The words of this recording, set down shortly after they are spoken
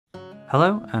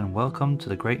Hello and welcome to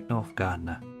the Great North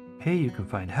Gardener. Here you can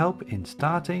find help in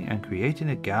starting and creating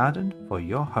a garden for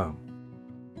your home.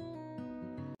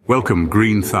 Welcome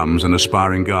green thumbs and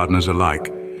aspiring gardeners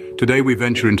alike. Today we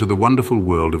venture into the wonderful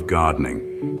world of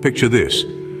gardening. Picture this,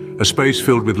 a space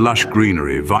filled with lush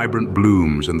greenery, vibrant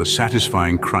blooms and the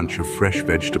satisfying crunch of fresh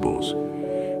vegetables.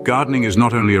 Gardening is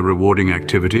not only a rewarding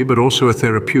activity but also a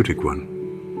therapeutic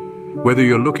one. Whether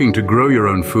you're looking to grow your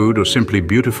own food or simply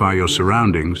beautify your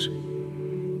surroundings,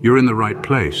 you're in the right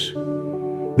place.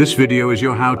 This video is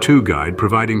your how-to guide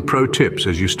providing pro tips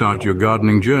as you start your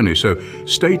gardening journey, so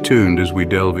stay tuned as we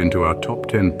delve into our top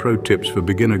 10 pro tips for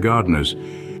beginner gardeners.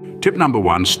 Tip number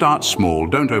 1, start small,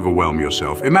 don't overwhelm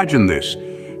yourself. Imagine this,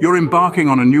 you're embarking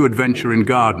on a new adventure in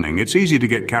gardening. It's easy to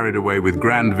get carried away with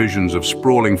grand visions of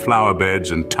sprawling flower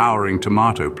beds and towering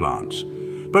tomato plants.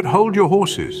 But hold your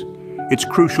horses. It's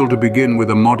crucial to begin with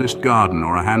a modest garden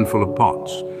or a handful of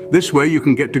pots. This way you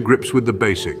can get to grips with the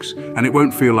basics, and it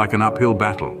won't feel like an uphill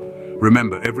battle.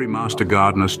 Remember, every master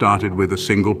gardener started with a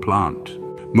single plant.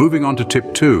 Moving on to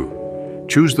tip 2,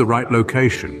 choose the right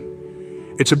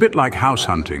location. It's a bit like house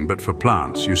hunting, but for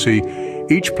plants. You see,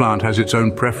 each plant has its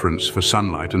own preference for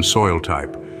sunlight and soil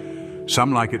type.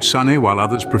 Some like it sunny, while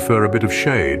others prefer a bit of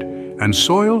shade. And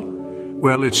soil?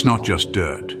 Well, it's not just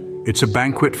dirt. It's a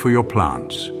banquet for your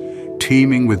plants,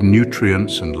 teeming with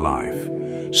nutrients and life.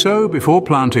 So, before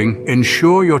planting,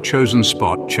 ensure your chosen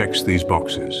spot checks these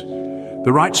boxes.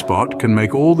 The right spot can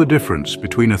make all the difference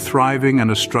between a thriving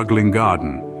and a struggling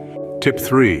garden. Tip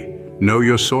 3, know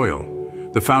your soil.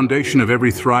 The foundation of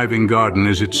every thriving garden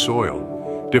is its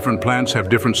soil. Different plants have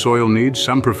different soil needs.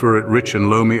 Some prefer it rich and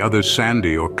loamy, others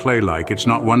sandy or clay-like. It's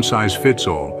not one size fits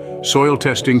all. Soil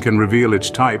testing can reveal its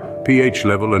type, pH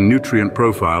level and nutrient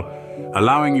profile,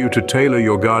 allowing you to tailor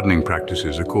your gardening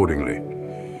practices accordingly.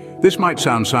 This might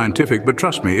sound scientific, but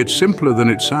trust me, it's simpler than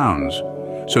it sounds.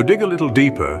 So dig a little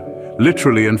deeper,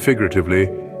 literally and figuratively,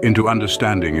 into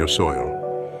understanding your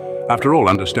soil. After all,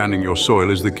 understanding your soil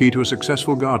is the key to a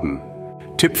successful garden.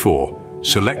 Tip 4,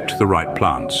 select the right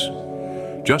plants.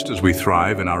 Just as we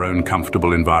thrive in our own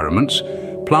comfortable environments,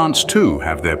 plants too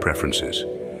have their preferences.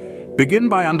 Begin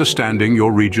by understanding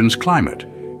your region's climate,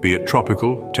 be it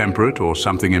tropical, temperate, or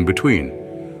something in between.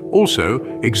 Also,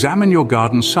 examine your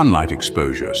garden's sunlight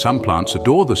exposure. Some plants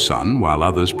adore the sun, while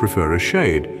others prefer a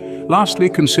shade. Lastly,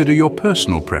 consider your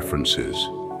personal preferences.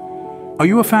 Are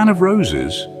you a fan of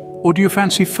roses? Or do you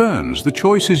fancy ferns? The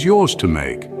choice is yours to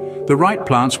make. The right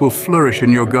plants will flourish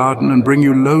in your garden and bring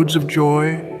you loads of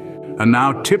joy. And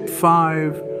now, tip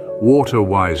 5, water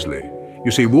wisely.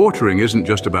 You see, watering isn't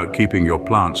just about keeping your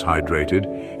plants hydrated.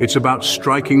 It's about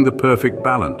striking the perfect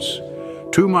balance.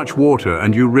 Too much water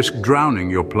and you risk drowning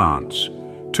your plants.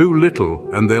 Too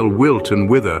little and they'll wilt and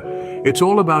wither. It's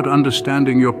all about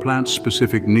understanding your plant's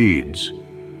specific needs.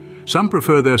 Some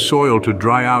prefer their soil to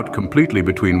dry out completely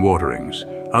between waterings.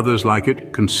 Others like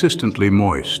it consistently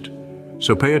moist.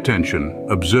 So pay attention,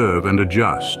 observe and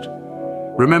adjust.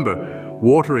 Remember,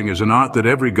 watering is an art that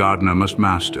every gardener must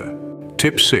master.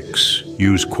 Tip 6,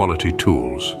 use quality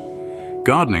tools.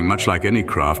 Gardening, much like any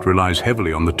craft, relies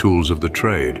heavily on the tools of the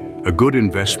trade. A good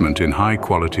investment in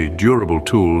high-quality, durable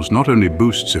tools not only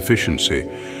boosts efficiency,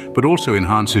 but also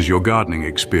enhances your gardening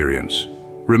experience.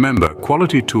 Remember,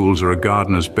 quality tools are a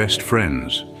gardener's best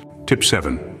friends. Tip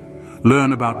 7.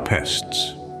 Learn about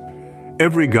pests.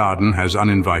 Every garden has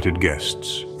uninvited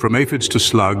guests. From aphids to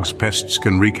slugs, pests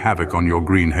can wreak havoc on your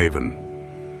green haven.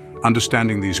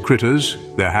 Understanding these critters,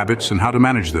 their habits, and how to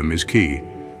manage them is key.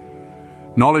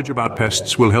 Knowledge about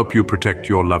pests will help you protect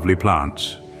your lovely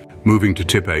plants. Moving to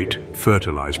tip 8,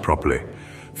 fertilize properly.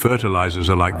 Fertilizers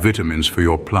are like vitamins for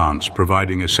your plants,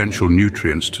 providing essential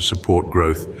nutrients to support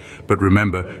growth. But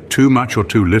remember, too much or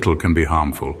too little can be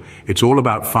harmful. It's all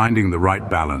about finding the right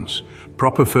balance.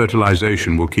 Proper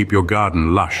fertilization will keep your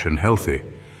garden lush and healthy.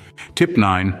 Tip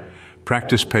 9,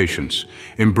 practice patience.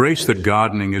 Embrace that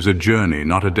gardening is a journey,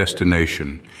 not a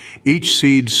destination. Each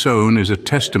seed sown is a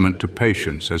testament to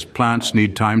patience, as plants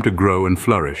need time to grow and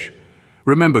flourish.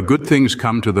 Remember, good things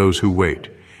come to those who wait.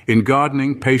 In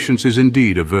gardening, patience is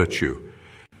indeed a virtue.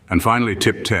 And finally,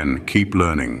 tip 10, keep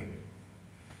learning.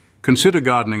 Consider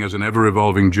gardening as an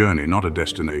ever-evolving journey, not a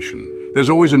destination. There's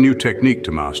always a new technique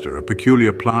to master, a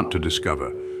peculiar plant to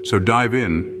discover. So dive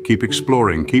in, keep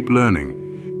exploring, keep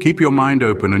learning. Keep your mind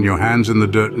open and your hands in the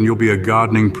dirt and you'll be a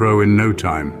gardening pro in no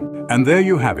time. And there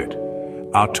you have it,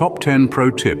 our top 10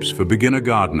 pro tips for beginner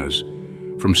gardeners.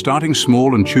 From starting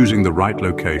small and choosing the right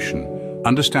location,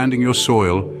 understanding your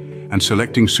soil and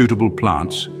selecting suitable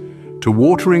plants, to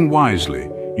watering wisely,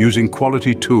 using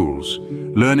quality tools,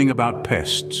 learning about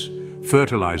pests,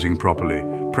 fertilizing properly,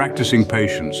 practicing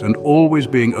patience, and always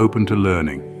being open to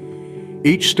learning.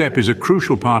 Each step is a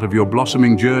crucial part of your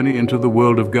blossoming journey into the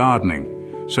world of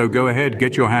gardening. So go ahead,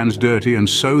 get your hands dirty, and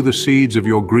sow the seeds of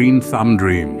your green thumb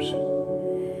dreams.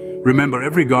 Remember,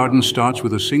 every garden starts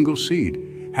with a single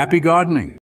seed. Happy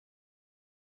gardening!